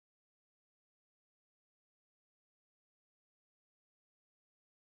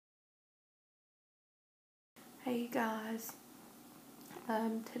Hey guys,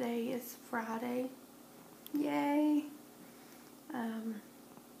 today is Friday. Yay!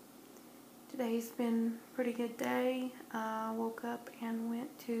 Today's been a pretty good day. I woke up and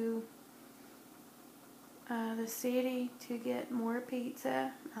went to the city to get more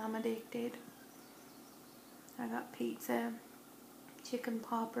pizza. I'm addicted. I got pizza, chicken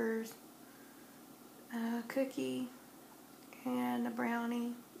poppers, a cookie, and a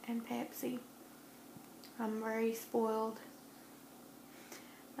brownie, and Pepsi. I'm very spoiled.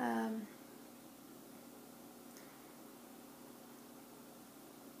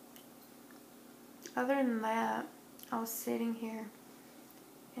 Other than that, I was sitting here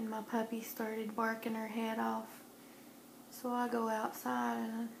and my puppy started barking her head off. So I go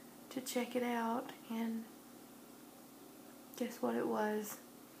outside to check it out, and guess what it was?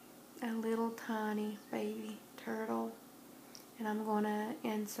 A little tiny baby turtle. And I'm going to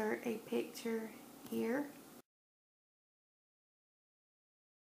insert a picture here.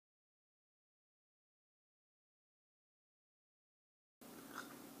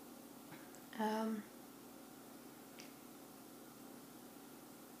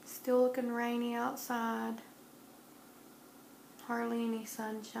 Still looking rainy outside. Hardly any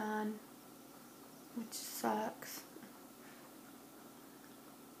sunshine, which sucks.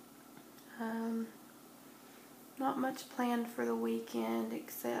 Not much planned for the weekend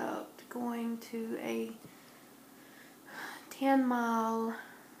except going to a 10-mile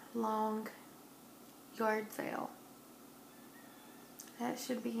long yard sale. That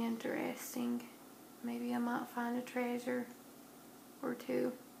should be interesting. Maybe I might find a treasure or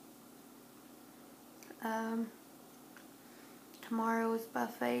two. Tomorrow is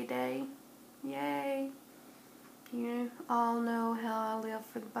buffet day. Yay! You all know how I live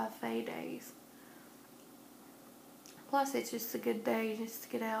for the buffet days. Plus, it's just a good day just to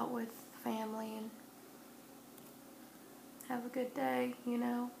get out with family and have a good day, you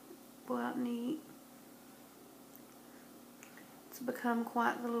know, go out and eat. It's become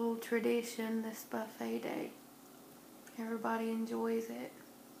quite the little tradition, this buffet day. Everybody enjoys it.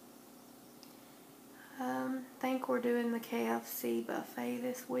 I think we're doing the KFC buffet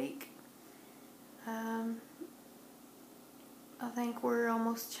this week. I think we're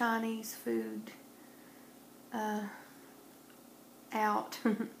almost Chinese food out.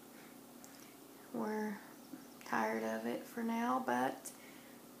 We're tired of it for now, but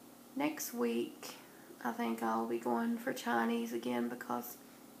next week I think I'll be going for Chinese again because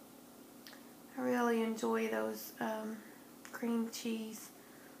I really enjoy those cream cheese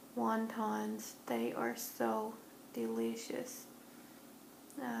wontons. They are so delicious.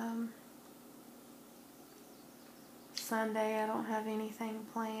 Sunday I don't have anything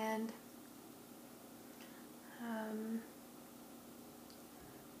planned.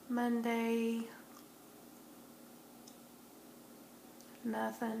 Monday,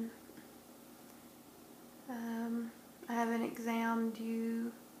 nothing. I have an exam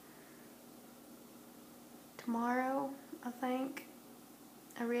due tomorrow, I think.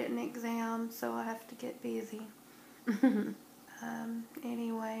 A written exam, so I have to get busy.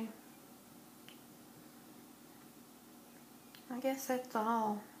 Anyway, I guess that's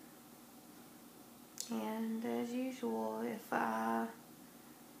all. And as usual, if I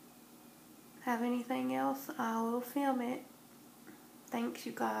have anything else, I will film it. Thanks,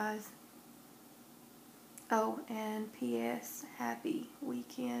 you guys. Oh, and P.S. Happy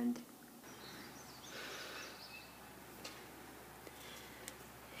weekend.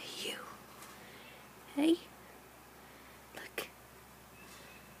 You. Hey. Look.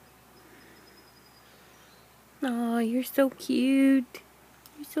 Oh, you're so cute.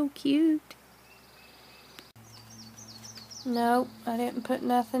 You're so cute. Nope, I didn't put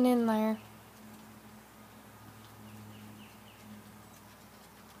nothing in there.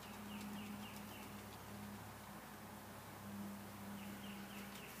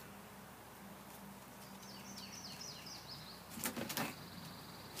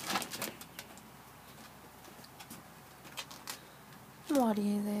 What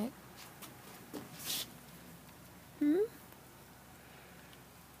is it?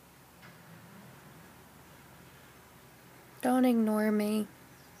 Don't ignore me.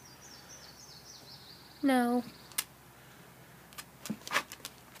 No.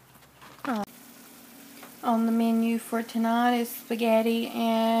 Oh. On the menu for tonight is spaghetti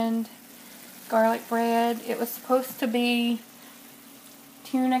and garlic bread. It was supposed to be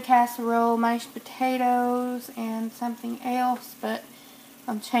tuna casserole, mashed potatoes, and something else, but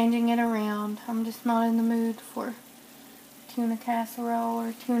I'm changing it around. I'm just not in the mood for tuna casserole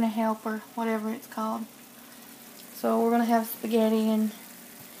or tuna helper, whatever it's called. So we're going to have spaghetti and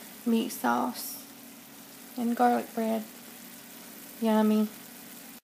meat sauce. and garlic bread. Yummy.